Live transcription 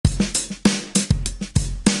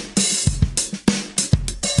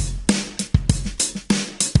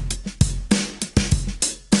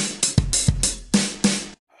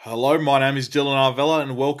Hello, my name is Dylan Arvella,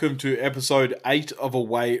 and welcome to episode 8 of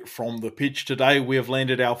Away from the Pitch. Today, we have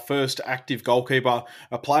landed our first active goalkeeper,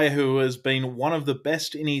 a player who has been one of the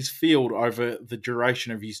best in his field over the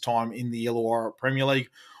duration of his time in the Illawarra Premier League.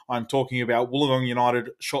 I'm talking about Wollongong United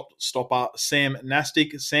shot stopper Sam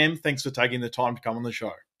Nastic. Sam, thanks for taking the time to come on the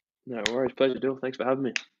show. No worries, pleasure, Dylan. Thanks for having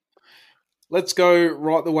me. Let's go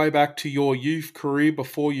right the way back to your youth career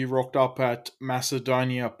before you rocked up at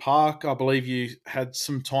Macedonia Park. I believe you had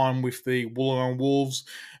some time with the Wollongong Wolves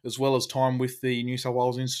as well as time with the New South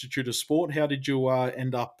Wales Institute of Sport. How did you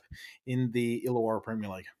end up in the Illawarra Premier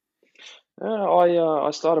League?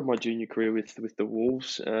 I started my junior career with the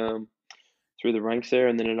Wolves through the ranks there,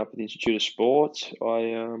 and then ended up at the Institute of Sport.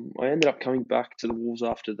 I ended up coming back to the Wolves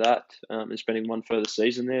after that and spending one further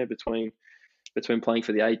season there between playing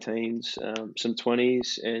for the 18s, some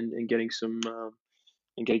 20s, and getting some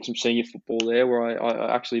senior football there, where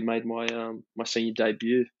I actually made my senior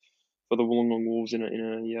debut for the Wollongong Wolves in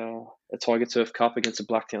a Tiger Turf Cup against the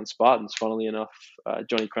Blacktown Spartans. Funnily enough,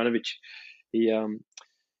 Johnny Kranovich, he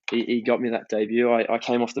he got me that debut. I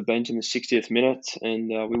came off the bench in the 60th minute, and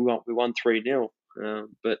we won 3-0.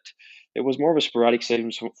 But it was more of a sporadic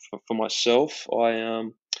season for myself.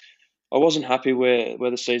 I wasn't happy where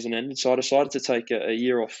the season ended, so I decided to take a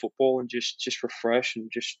year off football and just refresh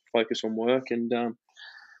and just focus on work. And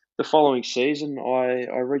the following season,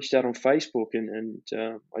 I reached out on Facebook and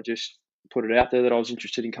I just put it out there that I was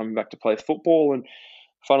interested in coming back to play football. And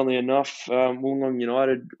funnily enough, Wollongong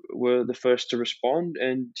United were the first to respond,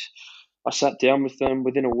 and I sat down with them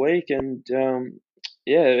within a week, and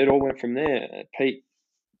yeah, it all went from there. Pete,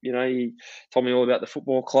 he told me all about the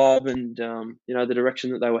football club and the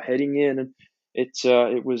direction that they were heading in, and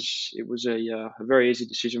it was a very easy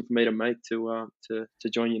decision for me to make to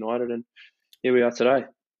join United, and here we are today.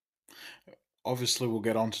 Obviously, we'll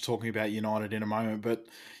get on to talking about United in a moment, but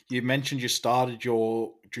you mentioned you started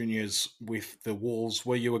your juniors with the Wolves.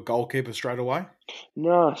 Were you a goalkeeper straight away?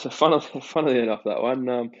 No, so funnily enough, that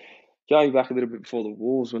one. Going back a little bit before the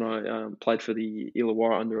Wolves, when I played for the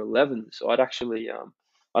Illawarra under 11s, I'd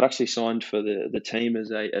actually signed for the team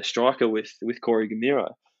as a striker with Corey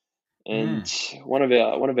Gamiro. And Mm.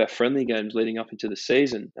 one of our friendly games leading up into the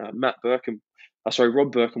season, Rob Burkham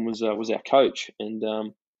was our coach, and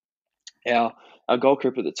our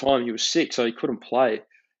goalkeeper at the time, he was sick, so he couldn't play.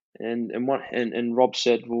 And Rob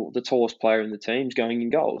said, well, the tallest player in the team's going in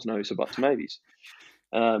goals, no ifs or buts maybes.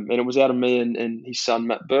 And it was out of me and his son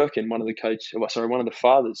Matt Birkin, one of the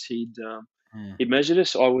fathers. He'd measured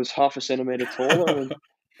us. I was half a centimetre taller,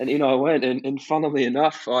 and in I went. And funnily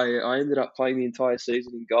enough, I ended up playing the entire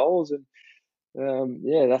season in goals, and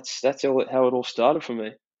yeah, that's how it all started for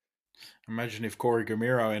me. Imagine if Corey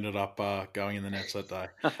Gamiro ended up going in the nets that day.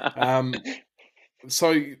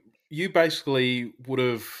 So you basically would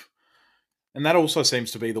have, and that also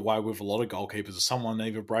seems to be the way with a lot of goalkeepers. Someone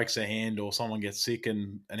either breaks their hand or someone gets sick,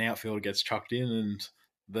 and an outfielder gets chucked in, and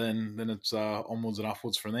then it's onwards and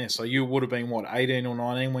upwards from there. So you would have been what, 18 or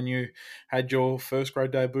 19 when you had your first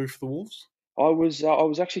grade debut for the Wolves? I was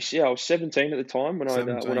actually, yeah, I was 17 at the time when I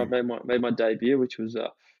 17. made my debut, which was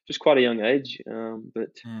just quite a young age.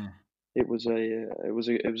 But Mm. it was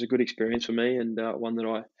a good experience for me, and one that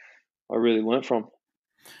I really learnt from.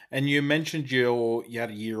 And you mentioned you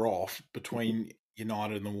had a year off between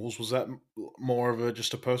United and the Wolves. Was that more of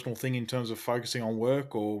just a personal thing in terms of focusing on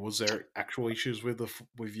work, or was there actual issues with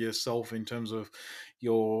yourself in terms of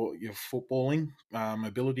your footballing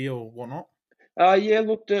ability or whatnot? Yeah,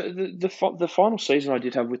 look, the final season I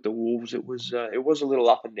did have with the Wolves, it was a little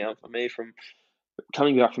up and down for me, from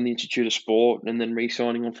coming back from the Institute of Sport and then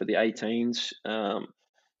re-signing on for the 18s.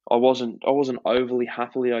 I wasn't overly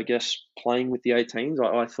happily, I guess, playing with the 18s.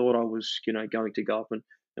 I thought I was, going to go up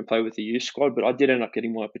and play with the youth squad, but I did end up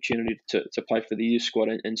getting my opportunity to play for the youth squad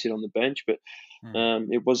and sit on the bench. But Mm.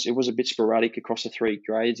 it was a bit sporadic across the three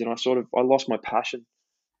grades, and I lost my passion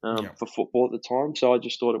Yeah. for football at the time. So I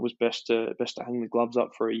just thought it was best to hang the gloves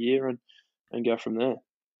up for a year and go from there.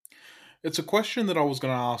 It's a question that I was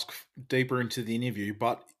going to ask deeper into the interview,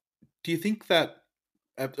 but do you think that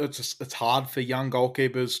it's hard for young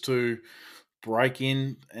goalkeepers to break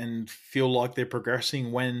in and feel like they're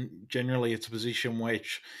progressing when generally it's a position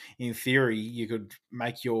which, in theory, you could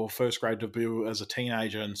make your first grade debut as a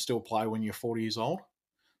teenager and still play when you're 40 years old?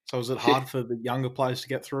 So is it hard for the younger players to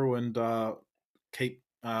get through and keep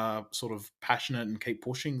sort of passionate and keep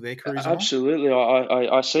pushing their careers along? Absolutely,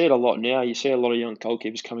 I see it a lot now. You see a lot of young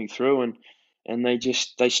goalkeepers coming through, and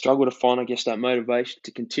they struggle to find, I guess, that motivation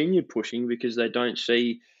to continue pushing because they don't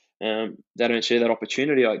see that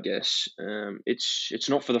opportunity. I guess it's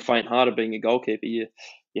not for the faint-hearted being a goalkeeper.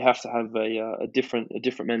 you have to have a different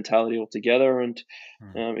mentality altogether, and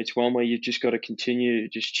Mm, it's one where you've just got to continue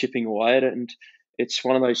just chipping away at it, and it's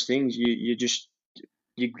one of those things you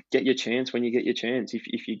get your chance when you get your chance.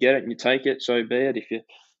 If you get it and you take it, so be it.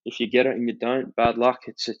 If you get it and you don't, bad luck.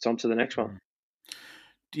 It's on to the next one. mm.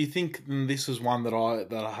 Do you think this is one that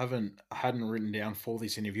I hadn't written down for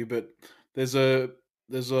this interview, but there's a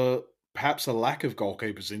there's a perhaps a lack of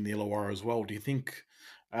goalkeepers in the Illawarra as well. Do you think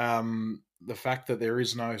the fact that there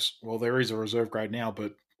is well, there is a reserve grade now,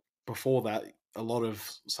 but before that, a lot of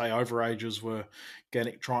say overages were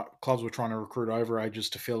clubs were trying to recruit overages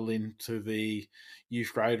to fill into the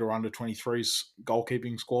youth grade or under 23s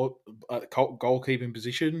goalkeeping squad goalkeeping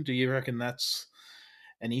position. Do you reckon that's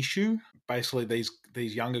an issue? Basically,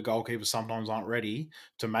 these younger goalkeepers sometimes aren't ready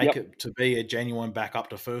to make Yep. it to be a genuine backup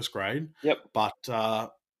to first grade, Yep. but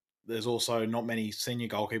there's also not many senior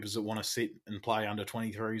goalkeepers that want to sit and play under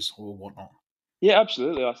 23s or whatnot. Yeah,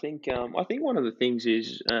 absolutely. I think one of the things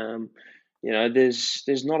is,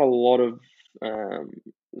 there's not a lot of um,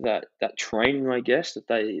 that training, I guess, that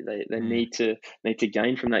they Mm, need to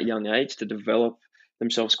gain from that young age to develop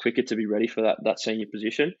themselves quicker to be ready for that senior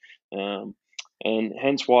position. Um, and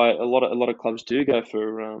hence why a lot of clubs do go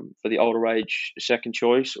for the older age second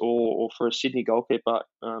choice, or for a Sydney goalkeeper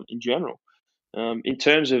in general. In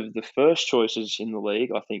terms of the first choices in the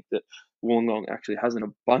league, I think that Wollongong actually has an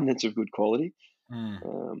abundance of good quality. mm.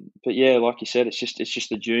 But yeah, like you said, it's just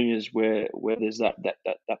the juniors where there's that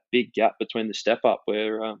big gap between the step up,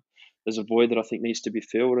 where there's a void that I think needs to be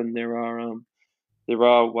filled, and there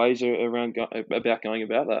are ways about going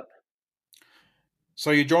about that.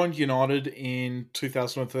 So you joined United in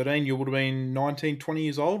 2013. You would have been 19, 20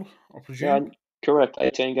 years old, I Yeah, presume. correct.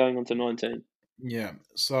 18 going on to 19. Yeah.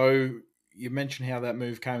 So you mentioned how that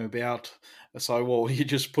move came about. So, well, you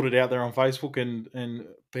just put it out there on Facebook, and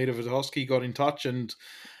Peter Vitosky got in touch, and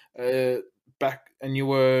uh, and you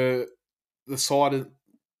were the side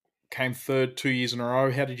came third 2 years in a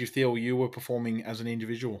row. How did you feel you were performing as an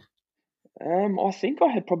individual? I think I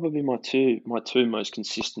had probably my two most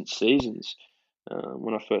consistent seasons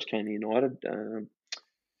when I first came to United.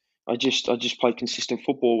 I just played consistent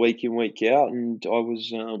football week in, week out, and I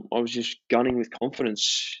was just gunning with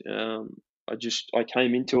confidence. I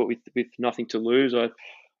came into it with nothing to lose. I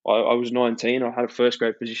was 19. I had a first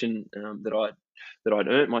grade position that I'd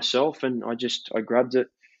earned myself, and I grabbed it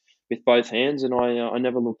with both hands, and I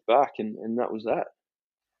never looked back, and that was that.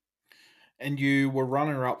 And you were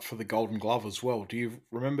runner up for the Golden Glove as well. Do you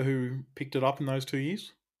remember who picked it up in those 2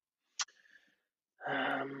 years?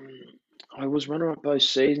 Um, I was runner up both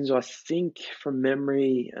seasons. I think from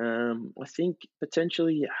memory, I think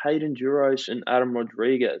potentially Hayden Duros and Adam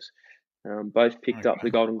Rodriguez. Both picked up the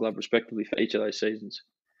Okay. Golden Glove respectively for each of those seasons.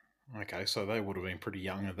 Okay, so they would have been pretty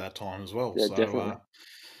young at that time as well. Yeah, So, definitely.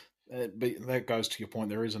 but that goes to your point.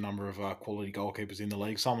 There is a number of quality goalkeepers in the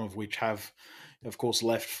league, some of which have, of course,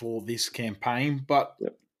 left for this campaign. But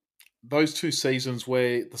Yep. those 2 seasons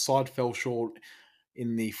where the side fell short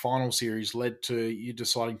in the final series led to you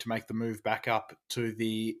deciding to make the move back up to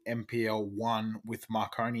the MPL 1 with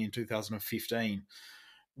Marconi in 2015.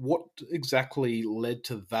 What exactly led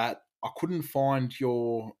to that? I couldn't find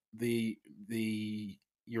the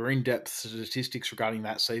your in-depth statistics regarding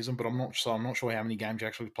that season, but I'm not sure how many games you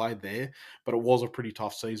actually played there, but it was a pretty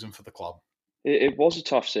tough season for the club. It was a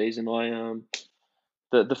tough season.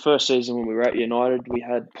 The first season when we were at United, we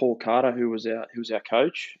had Paul Carter, who was our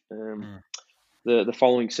coach. Mm, The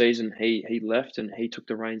following season, he left and he took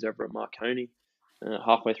the reins over at Marconi.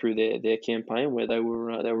 Halfway through their campaign, where they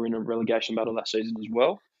were in a relegation battle that season as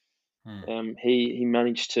well. mm. He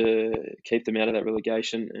managed to keep them out of that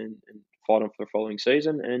relegation, and fight on for the following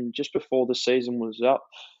season. And just before the season was up,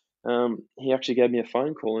 he actually gave me a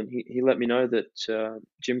phone call, and he let me know that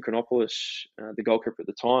Jim Chronopoulos, the goalkeeper at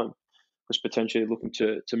the time, was potentially looking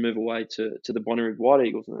to move away to the Bonnyrigg White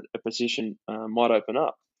Eagles, and a position might open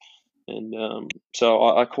up. And so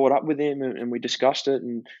I caught up with him, and we discussed it.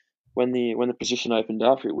 And when the position opened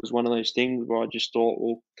up, it was one of those things where I just thought,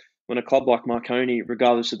 well, when a club like Marconi,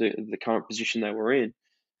 regardless of the current position they were in,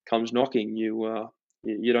 comes knocking, you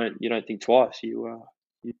don't think twice. You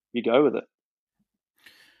go with it.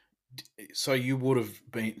 So you would have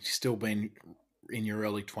been in your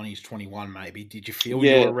early 20s, 21 maybe. Did you feel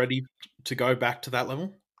you were Yeah, ready to go back to that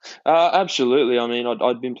level? absolutely. I mean,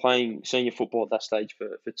 I'd been playing senior football at that stage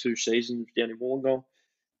for 2 seasons down in Wollongong.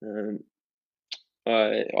 Um,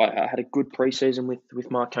 I had a good preseason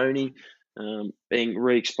with Marconi, being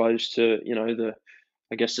re-exposed to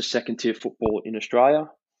the second tier football in Australia.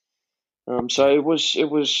 So Yeah. it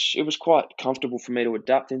was quite comfortable for me to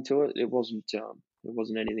adapt into it. It wasn't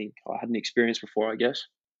anything I hadn't experienced before, I guess.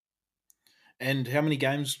 And how many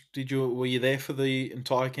games were you there for the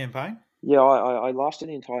entire campaign? Yeah, I lasted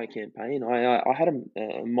the entire campaign. I had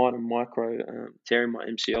a minor micro tear in my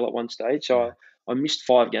MCL at one stage, so Mm. I missed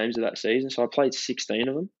 5 games of that season. So I played 16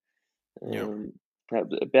 of them. Yeah, Um,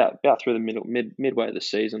 about through the midway of the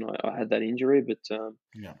season, I had that injury,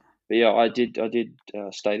 yeah. but yeah, I did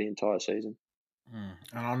stay the entire season. And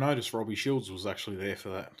I noticed Robbie Shields was actually there for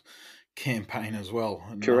that campaign as well.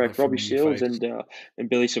 Another Correct, Robbie familiar Shields face. and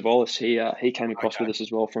Billy Savolis. He came across with Okay. us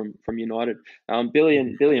as well from United. Billy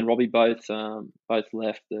and Robbie both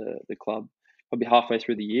left the club probably halfway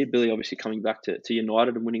through the year. Billy obviously coming back to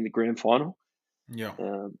United and winning the grand final, Yeah,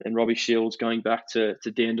 and Robbie Shields going back to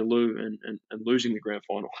Dandaloo and losing the grand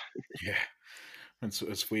final. yeah.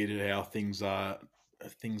 It's weird how things are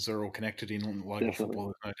all connected in local Definitely. football.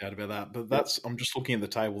 There's no doubt about that. But Yep. I'm just looking at the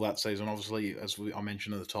table that season. Obviously, I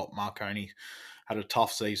mentioned at the top, Marconi had a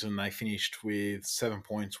tough season. They finished with 7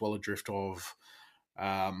 points, well adrift of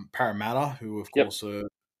Parramatta, who of Yep. course are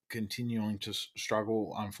continuing to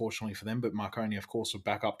struggle, unfortunately for them. But Marconi, of course, are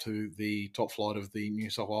back up to the top flight of the New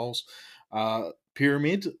South Wales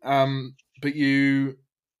pyramid. But you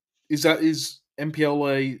is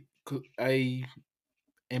MPL a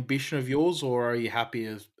ambition of yours, or are you happy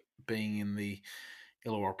as being in the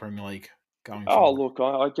Illawarra Premier League going Oh, forward? look,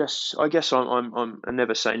 I guess I'm a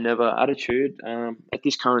never say never attitude. At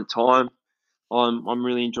this current time, I'm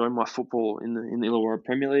really enjoying my football in the Illawarra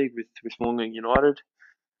Premier League with Wollongong United.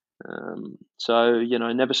 So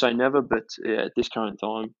never say never, but yeah, at this current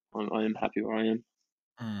time, I am happy where I am.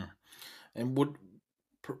 Mm. And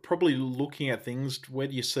probably looking at things, where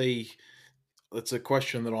do you see? That's a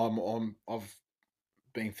question that I've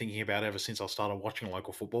been thinking about ever since I started watching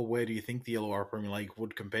local football. Where do you think the Illawarra Premier League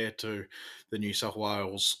would compare to the New South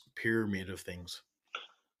Wales pyramid of things?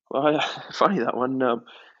 Well, funny that one.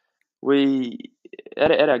 We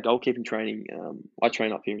at our goalkeeping training, I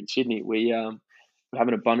train up here in Sydney. We have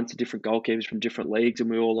an abundance of different goalkeepers from different leagues, and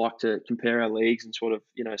we all like to compare our leagues and sort of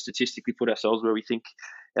statistically put ourselves where we think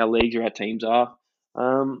our leagues or our teams are.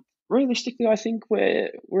 Realistically, I think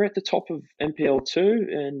we're at the top of NPL two,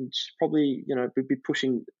 and probably we'd be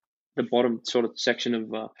pushing the bottom sort of section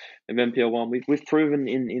of NPL one. We've proven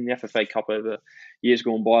in the FFA Cup over years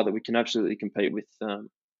gone by that we can absolutely compete with the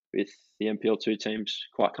NPL two teams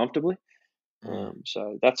quite comfortably. Mm.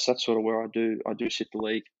 So that's sort of where I do sit the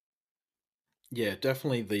league. Yeah,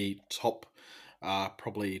 definitely the top,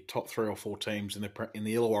 probably top three or four teams in in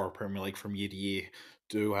the Illawarra Premier League from year to year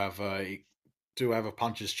do have a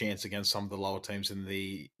puncher's chance against some of the lower teams in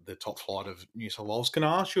the top flight of New South Wales. Can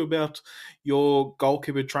I ask you about your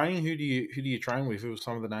goalkeeper training? Who do you train with? Who are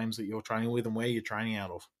some of the names that you're training with, and where you're training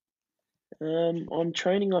out of? I'm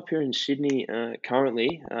training up here in Sydney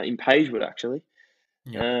currently in Pagewood actually,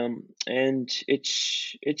 Yeah, and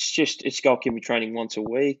it's goalkeeping training once a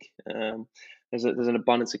week. There's an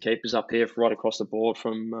abundance of keepers up here right across the board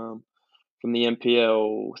from the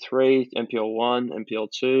NPL three, NPL one, NPL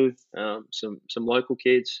two, some local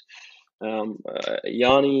kids.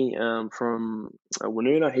 Yanni from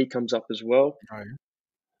Wanuna, he comes up as well.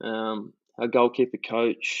 oh, Our goalkeeper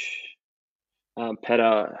coach,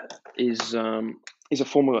 Petter, is a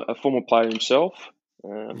former player himself,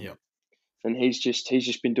 um, yeah, and he's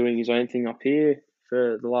just been doing his own thing up here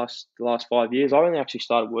for the last 5 years. I only actually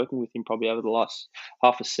started working with him probably over the last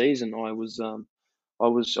half a season. I was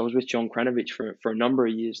with John Kranovich for a number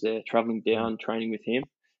of years there, traveling mm, down, training with him.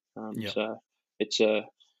 yeah. So it's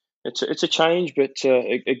a change, but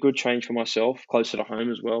a good change for myself, closer to home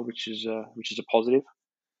as well, which is a positive.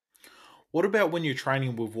 What about when you're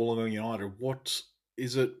training with Wollongong United? What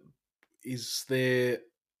is it? Is there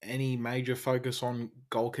any major focus on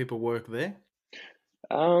goalkeeper work there?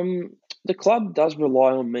 The club does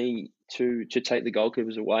rely on me to take the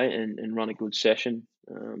goalkeepers away and run a good session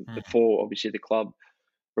Mm, before obviously the club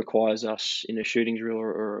requires us in a shooting drill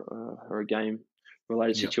or a game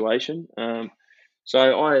related yeah. situation. So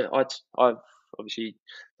I've obviously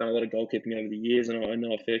done a lot of goalkeeping over the years, and I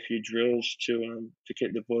know a fair few drills to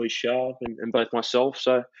keep the boys sharp, and both myself.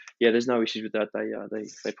 So yeah, there's no issues with that.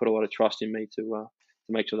 They put a lot of trust in me to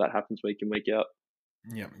make sure that happens week in week out.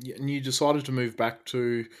 Yeah, yeah, and you decided to move back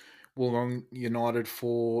to Wollongong United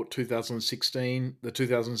for 2016, the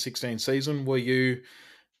 2016 season. Were you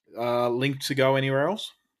linked to go anywhere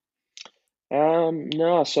else?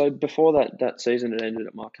 No, so before that season had ended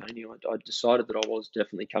at Marconi, I decided that I was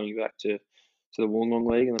definitely coming back to the Wollongong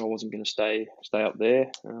League, and that I wasn't going to stay up there.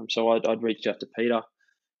 So I'd reached out to Peter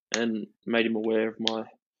and made him aware of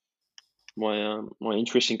my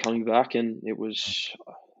interest in coming back, and it was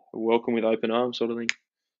a welcome with open arms sort of thing.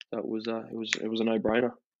 So it was a no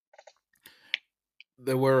brainer.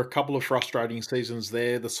 there were a couple of frustrating seasons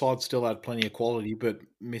there. The side still had plenty of quality, but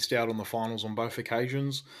missed out on the finals on both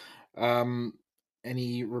occasions. Um,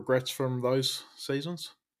 any regrets from those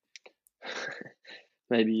seasons?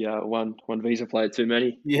 Maybe one visa player too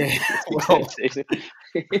many in Yeah, the well, 16 season.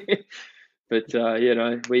 But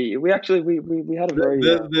we actually we had a very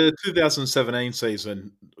the 2017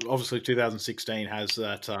 season, obviously 2016 has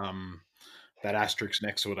that asterisk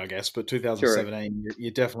next to it, I guess. But correct. 2017,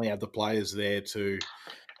 you definitely had the players there to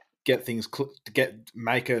get things to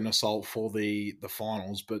make an assault for the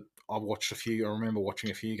finals. But I remember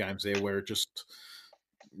watching a few games there where it just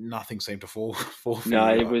nothing seemed to fall fall for No,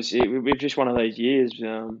 you it guys. was just one of those years.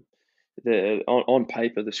 On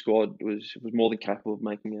paper, the squad was more than capable of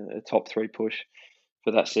making a top three push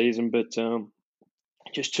for that season, but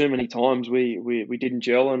just too many times we didn't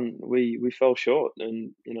gel and we fell short.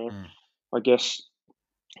 And Mm. I guess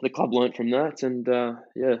the club learnt from that, and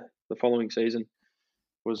the following season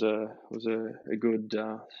was a good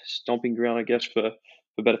stomping ground, I guess, for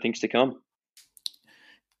better things to come.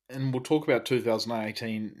 And we'll talk about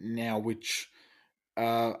 2018 now, which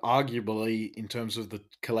arguably, in terms of the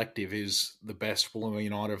collective, is the best Wollongong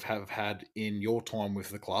United have had in your time with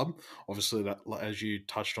the club. Obviously, that as you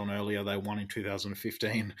touched on earlier, they won in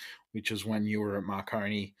 2015, which is when you were at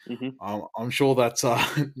Marconi. Hmm. I'm sure that's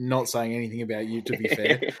not saying anything about you, to be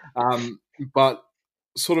fair. But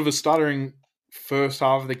sort of a stuttering first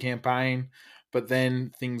half of the campaign, but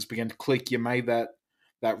then things began to click. You made that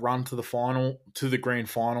run to the final, to the grand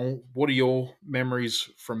final. What are your memories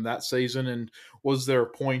from that season? And was there a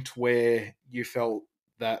point where you felt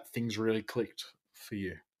that things really clicked for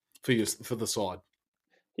you, for the side?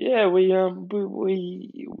 Yeah, we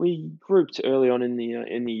grouped early on in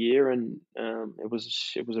the year, and it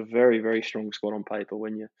was a very strong squad on paper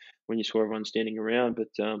when you saw everyone standing around. But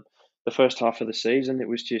the first half of the season, it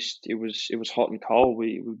was hot and cold.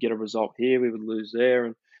 We would get a result here, we would lose there,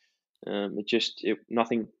 and it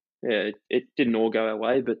nothing. Yeah, it didn't all go our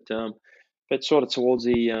way, but sort of towards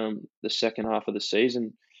the second half of the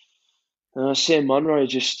season, Sam Munro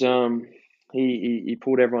just he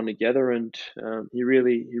pulled everyone together, and he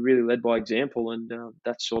really led by example, and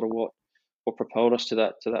that's sort of what propelled us to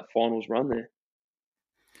that finals run there.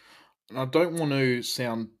 And I don't want to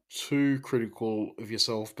sound too critical of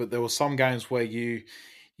yourself, but there were some games where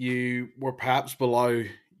you were perhaps below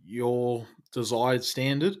your desired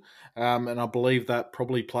standard, and I believe that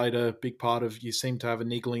probably played a big part of you seemed to have a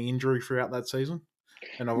niggling injury throughout that season.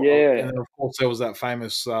 And Yeah, then of course there was that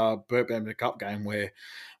famous Burt Bamber Cup game where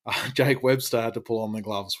Jake Webster had to pull on the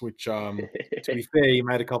gloves, which, to be fair, he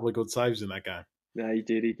made a couple of good saves in that game. no, he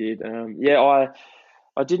did.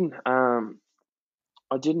 I didn't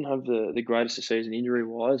I didn't have the greatest of season injury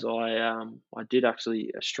wise. I did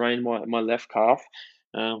actually strain my left calf,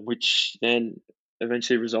 which then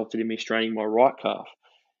eventually resulted in me straining my right calf.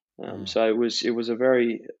 Mm, So it was a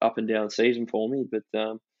very up and down season for me, but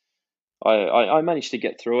I managed to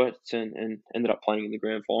get through it and ended up playing in the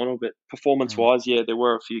grand final. But performance mm. wise, yeah, there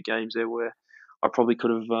were a few games there where I probably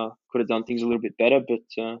could have done things a little bit better. But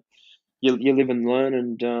you live and learn,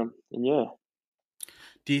 and yeah.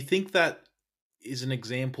 Do you think that is an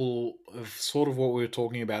example of sort of what we were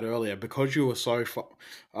talking about earlier? Because you were so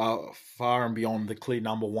far and beyond the clear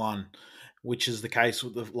number one, which is the case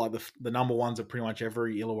with the number ones of pretty much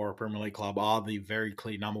every Illawarra Premier League club are the very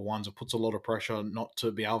clear number ones. It puts a lot of pressure not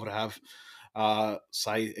to be able to have,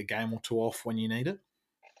 say, a game or two off when you need it.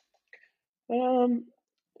 Um,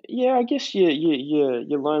 yeah, I guess you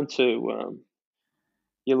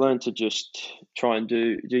learn to just try and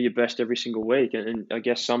do your best every single week, and I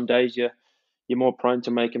guess some days you're more prone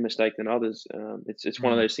to make a mistake than others. It's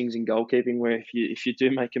one of Mm. those things in goalkeeping where if you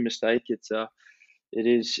do make a mistake, it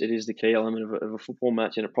is the key element of a football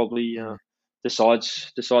match, and it probably Mm.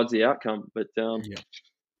 decides the outcome. Yeah.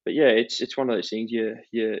 But yeah, it's one of those things. You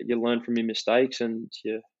learn from your mistakes, and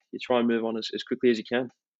you try and move on as quickly as you can.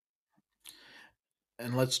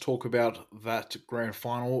 And let's talk about that grand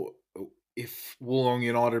final. If Wollongong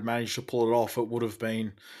United managed to pull it off, it would have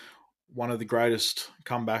been one of the greatest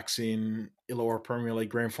comebacks in Illawarra Premier League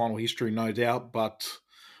grand final history, no doubt. But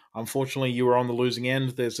unfortunately, you were on the losing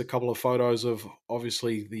end. There's a couple of photos of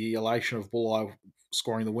obviously the elation of Bulli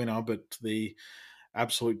scoring the winner, but the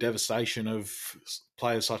absolute devastation of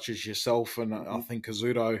players such as yourself and I Hmm. think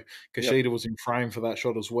Kazuto Yep. Kashida was in frame for that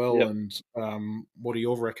shot as well. Yep. And what are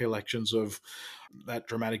your recollections of that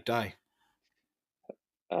dramatic day?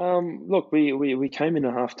 Look, we came in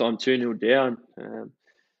at halftime 2-0 down.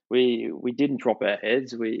 We didn't drop our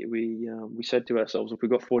heads. We said to ourselves, look,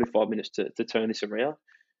 we've got 45 minutes to turn this around.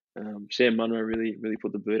 Sam Munro really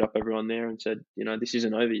put the boot up everyone there and said, this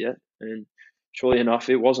isn't over yet. And surely enough,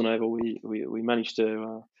 it wasn't over. We managed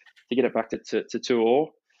to get it back to 2-2.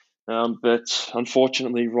 But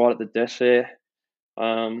unfortunately, right at the death there,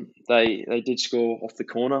 they did score off the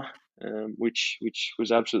corner, which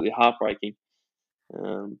was absolutely heartbreaking.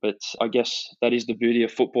 But I guess that is the beauty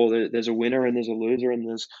of football. There's a winner and there's a loser, and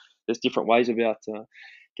there's different ways about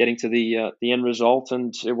getting to the end result.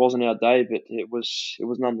 And it wasn't our day, but it was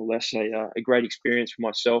nonetheless a great experience for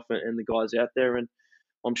myself and the guys out there. And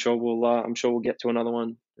I'm sure we'll get to another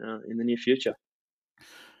one in the near future.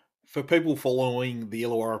 For people following the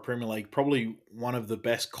Illawarra Premier League, probably one of the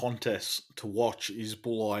best contests to watch is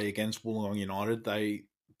Bulli against Wollongong United. They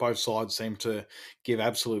both sides seem to give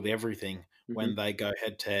absolutely everything Hmm. when they go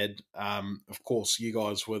head to head. Of course, you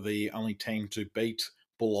guys were the only team to beat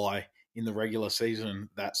Bulli in the regular season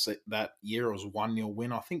that year. It was a 1-0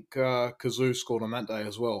 win. I think Kazoo scored on that day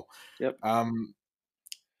as well. Yep. Um,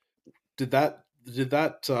 did that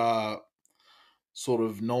sort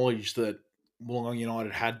of knowledge that Wollongong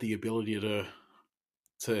United had the ability to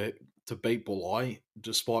to beat Bulli,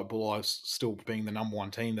 despite Bulli still being the number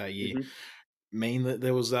one team that year, Hmm. mean that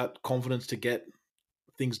there was that confidence to get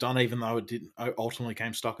things done, even though it did ultimately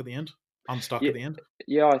came unstuck Yeah, at the end.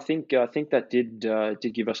 yeah. I think that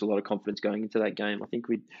did give us a lot of confidence going into that game. I think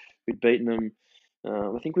we'd beaten them.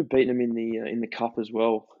 I think we'd beaten them in the cup as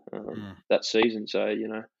well Mm. that season. So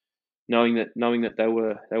knowing that they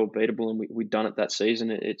were beatable and we'd done it that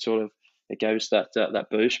season, it sort of it gave us that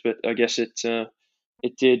boost. But I guess it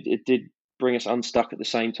did bring us unstuck at the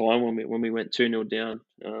same time when we went 2-0 down.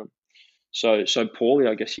 So poorly,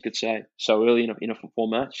 I guess you could say, so early in a football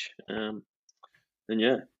match. And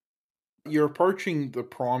yeah, You're approaching the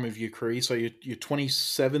prime of your career, so you're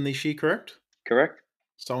 27 this year, correct? correct.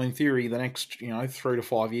 So in theory, the next 3 to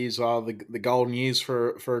 5 years are the golden years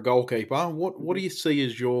for a goalkeeper. What do Hmm. you see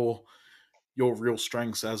as your real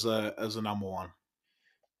strengths as a number one?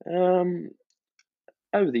 Um,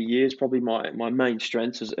 Over the years, probably my main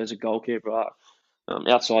strengths as a goalkeeper are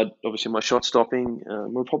outside, obviously, my shot stopping.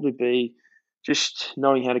 Will probably be just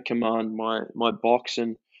knowing how to command my box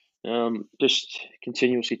and just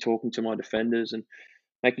continuously talking to my defenders and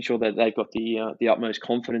making sure that they've got the utmost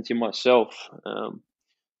confidence in myself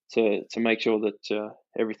to make sure that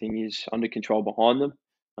everything is under control behind them,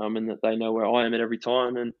 and that they know where I am at every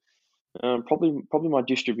time. And probably my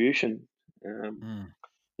distribution Mm.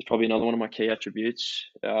 is probably another one of my key attributes.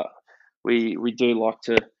 We do like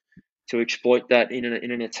to exploit that in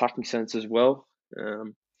an attacking sense as well,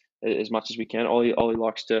 as much as we can. Ollie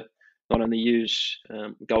likes to not only use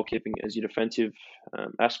goalkeeping as your defensive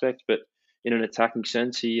aspect, but in an attacking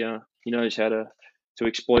sense, he knows how to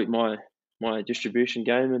exploit my distribution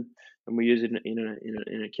game, and we use it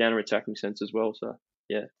in a counter attacking sense as well. So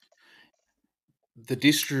yeah, The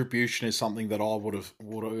distribution is something that I would have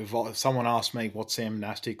if someone asked me what Sam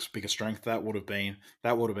Nastic's biggest strength, that would have been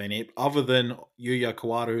it. Other than Yuya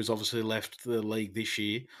Kawada, who's obviously left the league this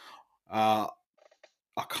year, uh,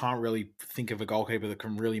 I can't really think of a goalkeeper that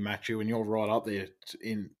can really match you, and you're right up there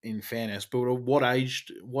in fairness. But at what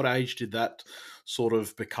age did that sort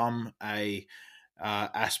of become a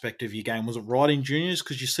aspect of your game? Was it right in juniors?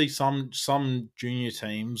 Because you see some junior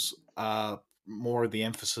teams, more of the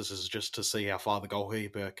emphasis is just to see how far the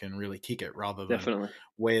goalkeeper can really kick it, rather than definitely,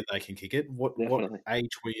 where they can kick it. What definitely.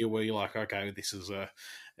 age were you? Were you like, okay, this is a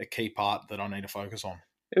key part that I need to focus on?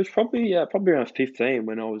 It was probably around 15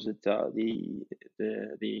 when I was at the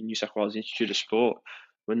New South Wales Institute of Sport,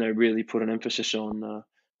 when they really put an emphasis on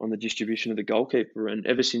the distribution of the goalkeeper. And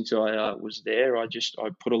ever since I was there, I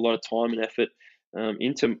put a lot of time and effort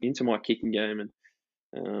into my kicking game,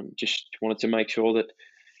 and just wanted to make sure that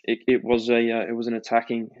it was an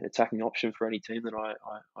attacking option for any team that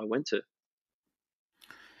I went to.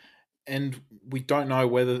 And we don't know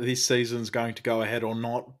whether this season's going to go ahead or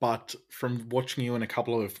not. But from watching you in a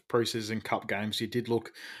couple of preseason cup games, you did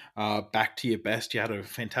look back to your best. You had a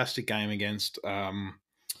fantastic game against uh,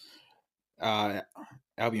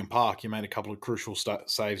 Albion Park. You made a couple of crucial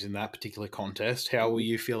saves in that particular contest. How were Mhm.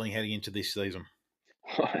 you feeling heading into this season?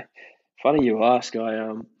 Funny you ask.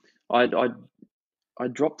 I I I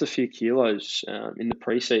dropped a few kilos in the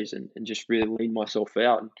preseason and just really leaned myself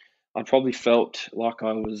out. And I probably felt like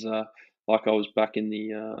I was back in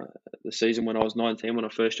the season when I was 19, when I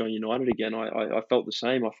first joined United again. I felt the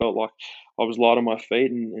same. I felt like I was light on my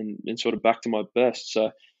feet and sort of back to my best.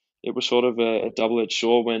 So it was sort of a double edged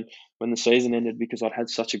sword when the season ended, because I'd had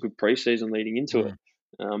such a good preseason leading into it.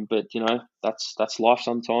 Mm. But that's life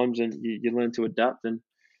sometimes, and you learn to adapt and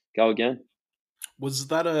go again. Was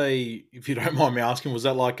that if you don't mind me asking, was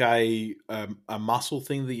that like a muscle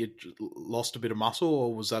thing that you lost a bit of muscle,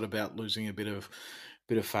 or was that about losing a bit of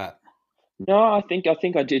fat? No, I think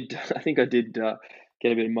I did I think I did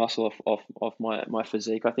get a bit of muscle off my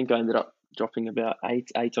physique. I think I ended up dropping about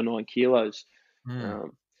 8 or 9 kilos, Hmm.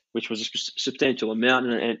 um, which was a substantial amount,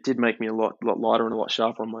 and it did make me a lot lighter and a lot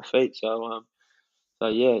sharper on my feet. So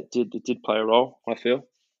yeah, it did play a role, I feel.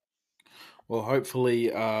 Well, hopefully,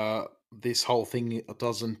 this whole thing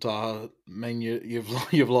doesn't mean you've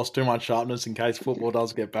you've lost too much sharpness in case football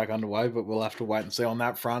does get back underway. But we'll have to wait and see on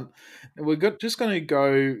that front. And just going to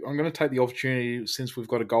go. I'm going to take the opportunity since we've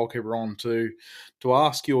got a goalkeeper on to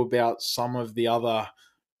ask you about some of the other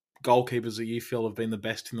goalkeepers that you feel have been the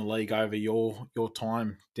best in the league over your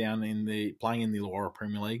time down in the playing in the Laura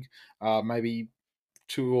Premier League. Maybe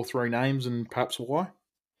two or three names and perhaps why.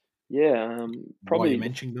 Yeah, Why you're probably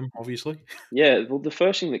mentioning them, obviously. yeah. Well, the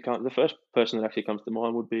first person that actually comes to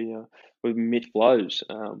mind would be Mitch Blows.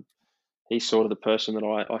 He's sort of the person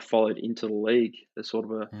that I followed into the league, as sort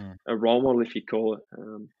of Hmm. a role model, if you call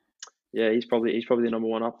it. Yeah, he's probably the number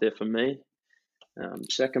one up there for me.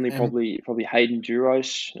 Secondly, And probably Hayden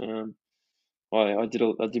Duros. I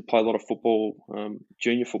did play a lot of football,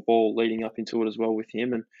 junior football, leading up into it as well with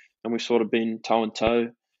him, and we've sort of been toe and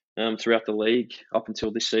toe throughout the league up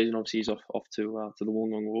until this season. Obviously, he's off to the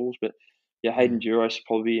Wollongong Wolves, but yeah, Hayden hmm. Duros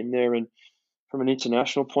probably in there. And from an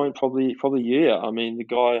international point, probably yeah. I mean, the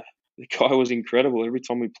guy was incredible. Every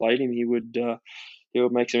time we played him, he would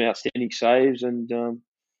make some outstanding saves, and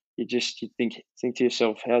you think to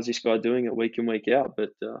yourself, how's this guy doing it week in week out?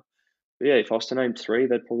 But yeah, if I was to name three,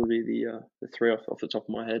 they'd probably be the three off the top of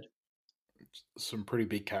my head. Some pretty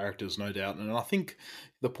big characters, no doubt. And I think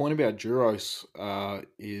the point about Duros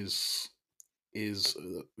is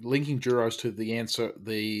linking Duros to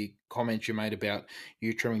the comments you made about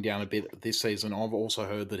you trimming down a bit this season. I've also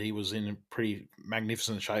heard that he was in pretty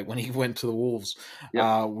magnificent shape when he went to the Wolves,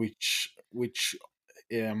 Yep. which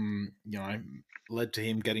led to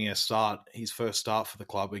him getting his first start for the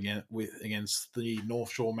club against the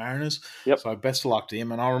North Shore Mariners. Yep. So best of luck to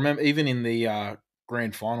him. And I remember even in the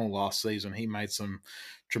grand final last season, he made some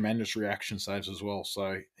tremendous reaction saves as well.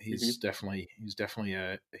 So Hmm. he's definitely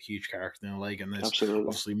a huge character in the league. And there's Absolutely.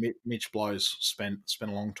 obviously Mitch Blows spent a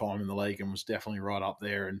long time in the league and was definitely right up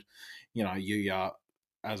there. And you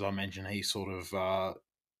as I mentioned, he sort of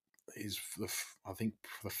is I think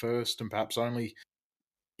the first and perhaps only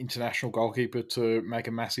international goalkeeper to make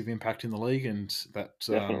a massive impact in the league, and that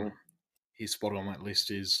Definitely. his spot on that list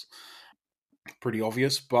is pretty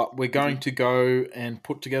obvious. But we're Hmm. going to go and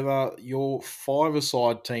put together your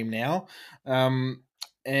five-a-side team now,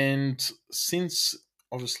 and since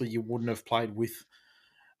obviously you wouldn't have played with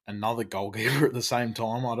another goalkeeper at the same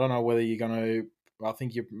time, I don't know whether you're going to. I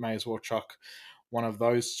think you may as well chuck one of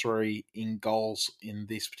those three in goals in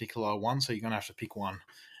this particular one. So you're going to have to pick one.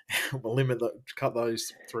 We'll cut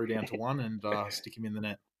those three down to one and stick him in the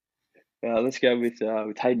net. Let's go with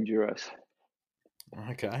Hayden Duros.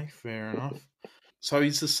 Okay, fair enough. So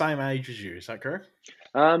he's the same age as you, is that correct?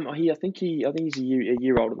 I think he's a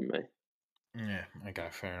year older than me. Yeah, okay,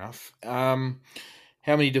 fair enough. How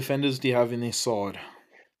many defenders do you have in this side?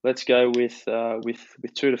 Let's go with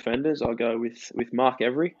two defenders. I'll go with Mark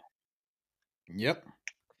Every, Yep.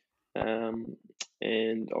 um,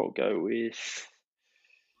 and I'll go with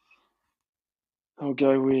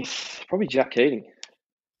probably Jack Keating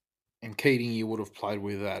And Keating, you would have played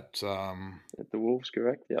with at the Wolves.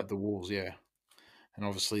 Correct. at Yep. the Wolves, yeah. And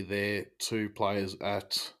obviously they're two players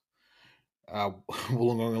at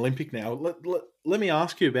Wollongong Olympic now. Let me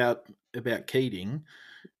ask you about Keating.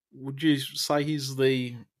 Would you say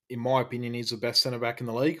in my opinion, he's the best centre back in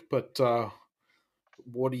the league? But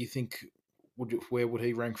what do you think? Where would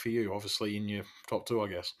he rank for you? Obviously, in your top two, I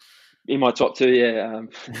guess. In my top two, yeah.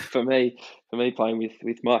 For me, playing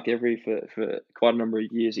with Mark Every for quite a number of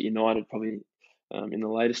years at United, probably in the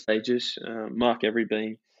later stages. Mark Every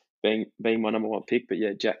being my number one pick, but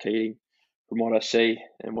yeah, Jack Keating, from what I see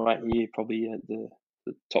and what I hear, probably the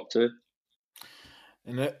top two.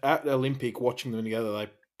 And at Olympic, watching them together, they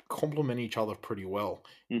complement each other pretty well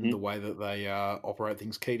in the Hmm. way that they operate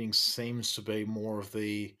things. Keating seems to be more of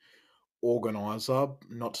the organizer,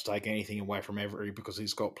 not to take anything away from Every because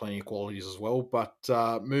he's got plenty of qualities as well. But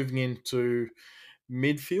moving into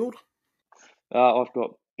midfield, I've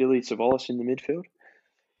got Billy Savalas in the midfield.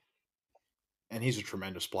 and he's a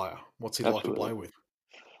tremendous player. What's he like to Absolutely. play with?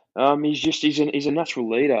 He's a natural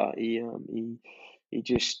leader. He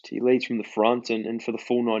leads from the front, and for the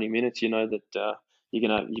full 90 minutes, you know that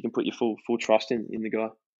you can put your full trust in the guy.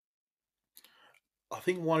 I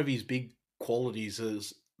think one of his big qualities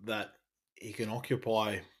is that he can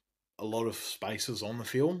occupy a lot of spaces on the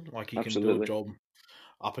field. Like he can do a Absolutely. job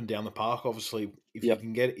up and down the park. Obviously, Yep.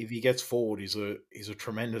 if he gets forward, he's a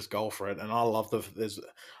tremendous goal threat. And I love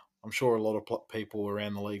I'm sure a lot of people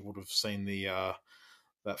around the league would have seen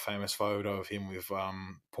that famous photo of him with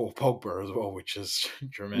Paul Pogba as well, which is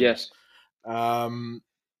tremendous. Yes. Um,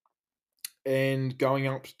 and going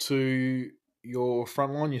up to your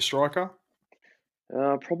front line, your striker.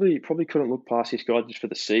 Probably couldn't look past this guy just for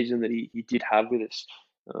the season that he did have with us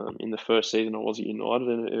in the first season I was at United,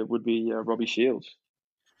 and it would be Robbie Shields.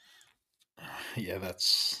 Yeah,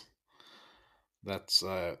 that's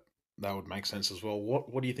that would make sense as well.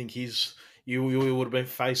 What do you think you would have been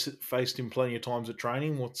faced him plenty of times at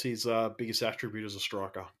training? What's his biggest attribute as a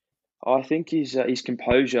striker? I think his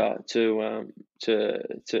composure to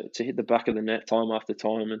hit the back of the net time after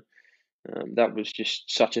time, and that was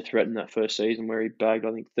just such a threat in that first season where he bagged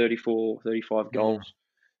I think 34, 35 Mm. goals.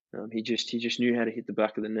 He just knew how to hit the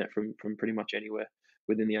back of the net from pretty much anywhere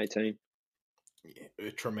within the 18. Yeah,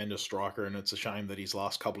 a tremendous striker, and it's a shame that his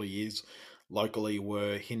last couple of years locally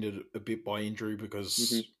were hindered a bit by injury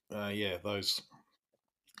because, Hmm. yeah, those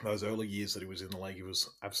early years that he was in the league, he was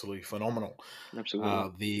absolutely phenomenal.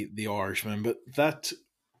 Absolutely. The Irishman. But that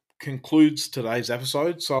concludes today's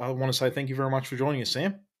episode. So I want to say thank you very much for joining us,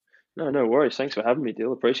 Sam. No worries. Thanks for having me,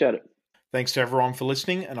 Dill. Appreciate it. Thanks to everyone for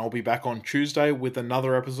listening, and I'll be back on Tuesday with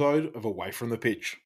another episode of Away from the Pitch.